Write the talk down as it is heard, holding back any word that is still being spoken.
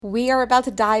We are about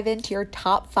to dive into your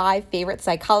top 5 favorite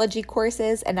psychology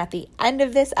courses, and at the end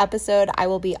of this episode, I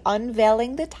will be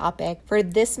unveiling the topic for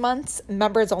this month's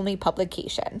members-only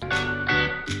publication.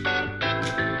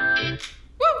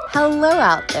 Hello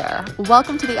out there.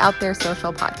 Welcome to the Out There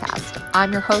Social Podcast.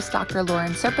 I'm your host, Dr.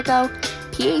 Lauren Serpico,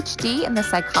 PhD in the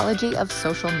psychology of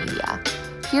social media.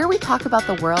 Here we talk about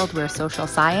the world where social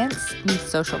science meets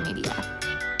social media.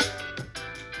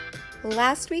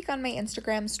 Last week on my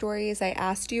Instagram stories, I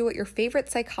asked you what your favorite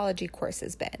psychology course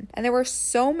has been, and there were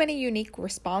so many unique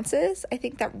responses. I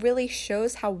think that really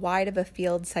shows how wide of a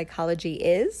field psychology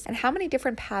is and how many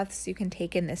different paths you can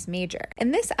take in this major. In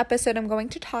this episode, I'm going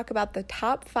to talk about the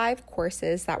top 5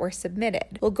 courses that were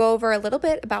submitted. We'll go over a little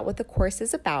bit about what the course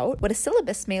is about, what a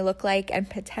syllabus may look like, and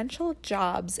potential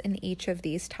jobs in each of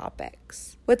these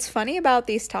topics. What's funny about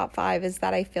these top 5 is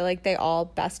that I feel like they all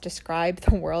best describe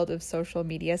the world of social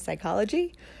media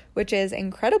psychology, which is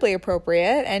incredibly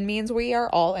appropriate and means we are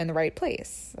all in the right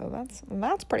place. So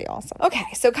that's pretty awesome. Okay,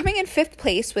 so coming in 5th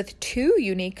place with 2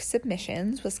 unique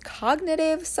submissions was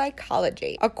cognitive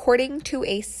psychology. According to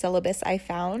a syllabus I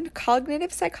found,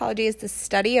 cognitive psychology is the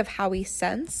study of how we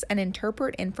sense and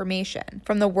interpret information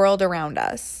from the world around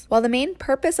us. While the main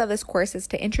purpose of this course is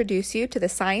to introduce you to the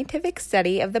scientific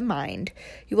study of the mind,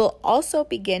 you will also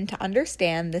begin to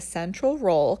understand the central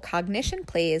role cognition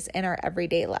plays in our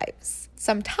everyday lives.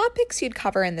 Some topics you'd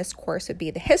cover in this course would be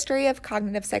the history of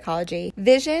cognitive psychology,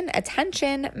 vision,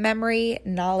 attention, memory,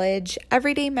 knowledge,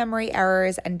 everyday memory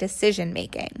errors, and decision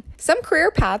making. Some career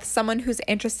paths someone who's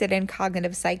interested in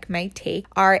cognitive psych might take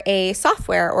are a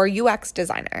software or UX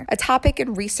designer. A topic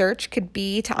in research could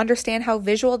be to understand how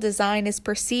visual design is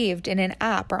perceived in an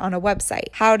app or on a website.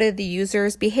 How do the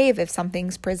users behave if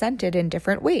something's presented in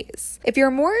different ways? If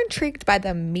you're more intrigued by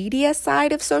the media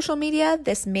side of social media,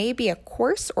 this may be a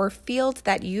course or field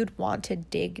that you'd want to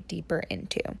dig deeper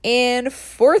into. In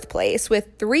 4th place,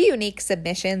 with 3 unique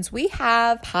submissions, we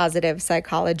have positive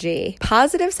psychology.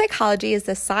 Positive psychology is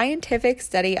the scientific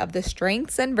study of the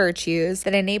strengths and virtues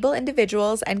that enable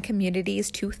individuals and communities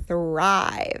to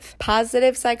thrive.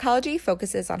 Positive psychology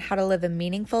focuses on how to live a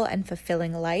meaningful and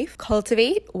fulfilling life,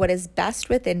 cultivate what is best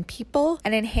within people,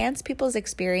 and enhance people's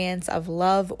experience of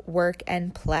love, work,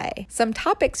 and play. Some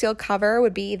topics you'll cover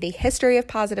would be the history of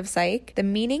positive psych, the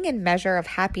meaning and measure of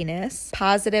happiness,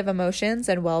 positive emotions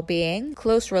and well-being,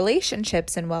 close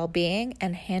relationships and well-being,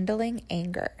 and handling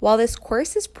anger. While this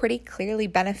course is pretty clearly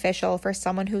beneficial for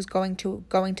someone who's going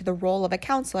to the role of a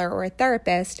counselor or a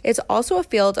therapist, it's also a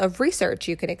field of research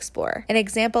you could explore. An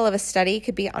example of a study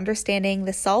could be understanding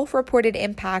the self-reported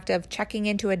impact of checking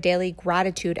into a daily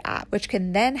gratitude app, which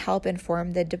can then help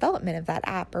inform the development of that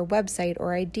app or website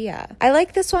or idea. I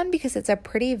like this one because it's a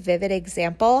pretty vivid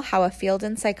example how a field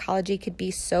in psychology could be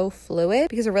so fluid,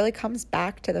 because it really comes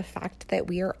back to the fact that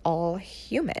we are all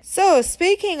human. So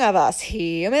speaking of us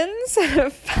humans,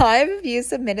 5 of you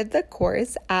submitted the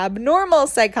course Abnormal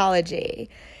Psychology.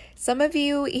 Some of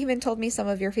you even told me some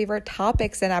of your favorite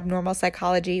topics in abnormal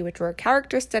psychology, which were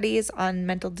character studies on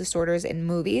mental disorders in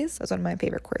movies. That was one of my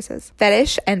favorite courses.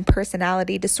 Fetish and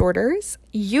personality disorders,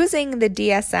 using the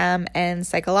DSM, and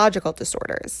psychological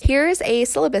disorders. Here's a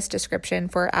syllabus description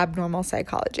for abnormal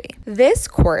psychology. This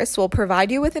course will provide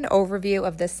you with an overview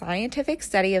of the scientific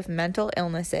study of mental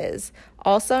illnesses,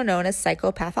 also known as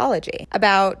psychopathology.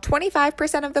 About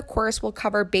 25% of the course will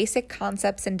cover basic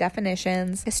concepts and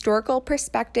definitions, historical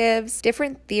perspectives,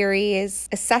 different theories,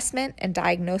 assessment and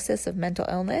diagnosis of mental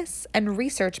illness, and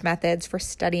research methods for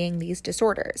studying these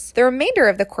disorders. The remainder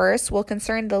of the course will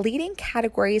concern the leading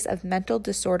categories of mental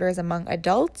disorders among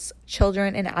adults,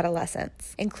 children, and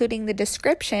adolescents, including the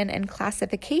description and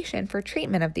classification for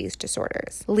treatment of these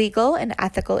disorders. Legal and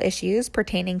ethical issues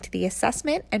pertaining to the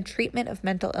assessment and treatment of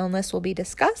mental illness will be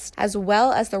discussed, as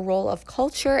well as the role of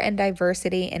culture and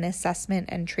diversity in assessment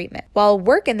and treatment. While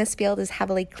work in this field is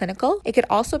heavily clinical, it could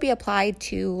also be applied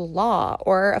to law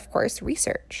or, of course,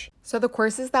 research. So the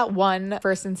courses that won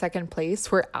 1st and 2nd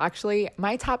place were actually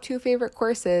my top 2 favorite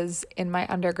courses in my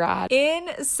undergrad. In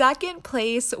 2nd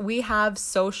place, we have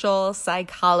social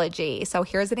psychology. So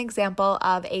here's an example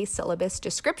of a syllabus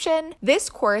description. This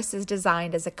course is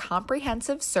designed as a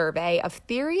comprehensive survey of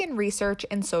theory and research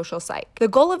in social psych. The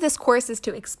goal of this course is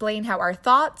to explain how our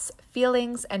thoughts,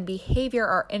 feelings, and behavior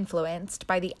are influenced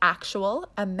by the actual,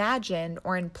 imagined,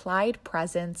 or implied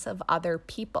presence of other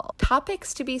people.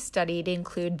 Topics to be studied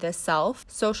include the self,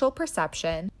 social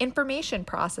perception, information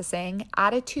processing,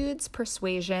 attitudes,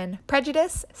 persuasion,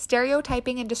 prejudice,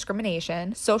 stereotyping and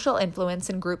discrimination, social influence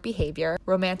and group behavior,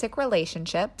 romantic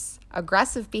relationships,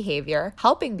 aggressive behavior,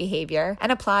 helping behavior,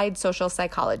 and applied social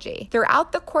psychology.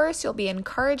 Throughout the course, you'll be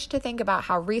encouraged to think about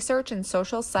how research in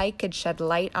social psych could shed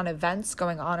light on events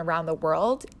going on around the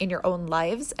world in your own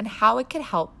lives and how it could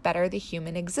help better the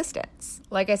human existence.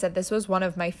 Like I said, this was one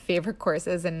of my favorite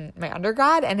courses in my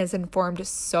undergrad and has informed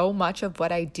so much of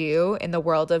what I do in the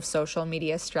world of social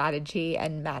media strategy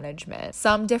and management.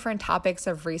 Some different topics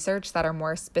of research that are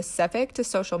more specific to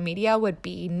social media would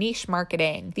be niche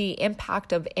marketing, the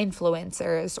impact of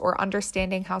influencers, or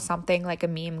understanding how something like a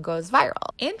meme goes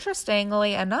viral.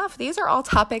 Interestingly enough, these are all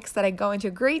topics that I go into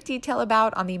great detail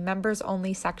about on the members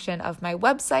only section of my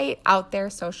website,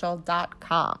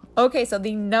 OutThereSocial.com. Okay, so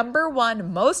the number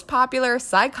one most popular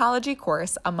psychology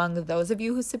course among those of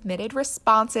you who submitted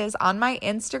responses on my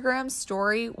Instagram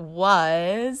story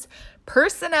was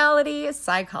personality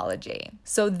psychology.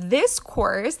 So this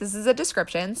course, this is a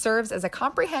description, serves as a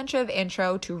comprehensive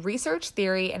intro to research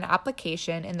theory and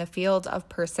application in the field of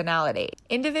personality.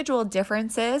 Individual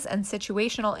differences and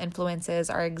situational influences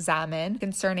are examined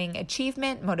concerning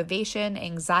achievement, motivation,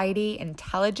 anxiety,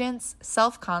 intelligence,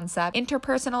 self-concept,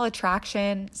 interpersonal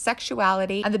attraction,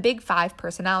 sexuality, and the big 5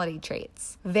 personality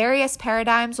traits. Various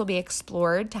paradigms will be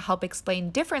explored to help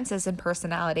explain differences in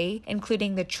personality,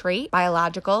 including the trait,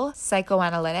 biological,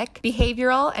 psychoanalytic,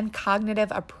 behavioral, and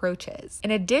cognitive approaches.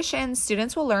 In addition,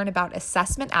 students will learn about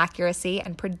assessment accuracy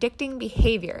and predicting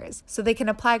behaviors so they can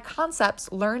apply concepts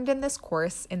learned in this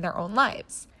course in their own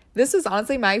lives. This was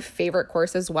honestly my favorite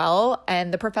course as well,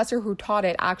 and the professor who taught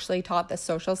it actually taught the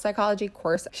social psychology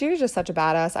course. She was just such a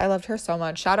badass. I loved her so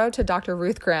much. Shout out to Dr.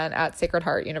 Ruth Grant at Sacred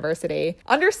Heart University.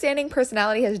 Understanding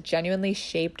personality has genuinely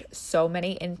shaped so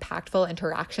many impactful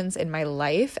interactions in my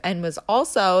life and was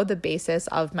also the basis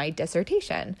of my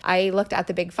dissertation. I looked at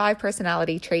the big 5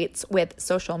 personality traits with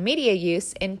social media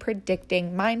use in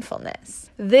predicting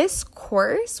mindfulness. This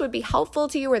course would be helpful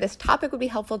to you, or this topic would be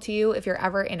helpful to you if you're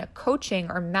ever in a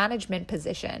coaching or management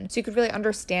position, so you could really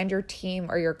understand your team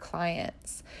or your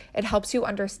clients. It helps you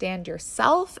understand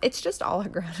yourself. It's just all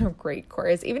around a great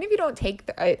course. Even if you don't take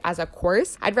it as a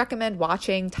course, I'd recommend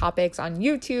watching topics on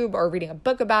YouTube or reading a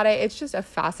book about it. It's just a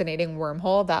fascinating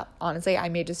wormhole that honestly I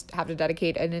may just have to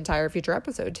dedicate an entire future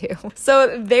episode to.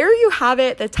 So there you have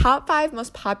it, the top 5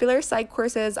 most popular psych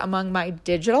courses among my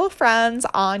digital friends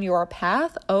on your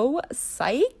path, oh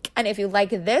psych. And if you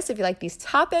like this, if you like these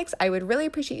topics, I would really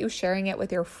appreciate you sharing it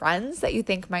with your friends that you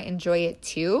think might enjoy it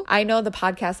too. I know the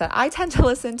podcasts that I tend to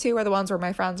listen to are the ones where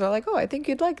my friends are like, oh, I think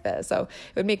you'd like this. So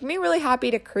it would make me really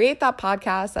happy to create that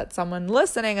podcast that someone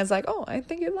listening is like, oh, I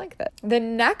think you'd like this. The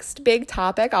next big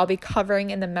topic I'll be covering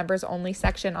in the members only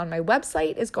section on my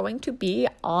website is going to be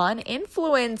on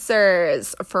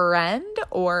influencers, friend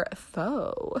or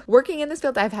foe. Working in this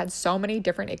field, I've had so many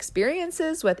different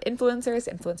experiences with influencers,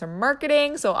 influencer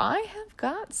marketing. So I have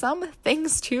got some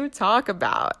things to talk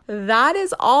about. That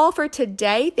is all for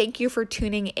today. Thank you for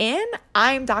tuning in.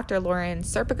 I'm Dr. Lauren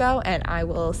Serpico, and I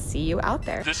will see you out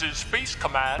there. This is Space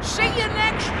Command. See you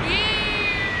next year!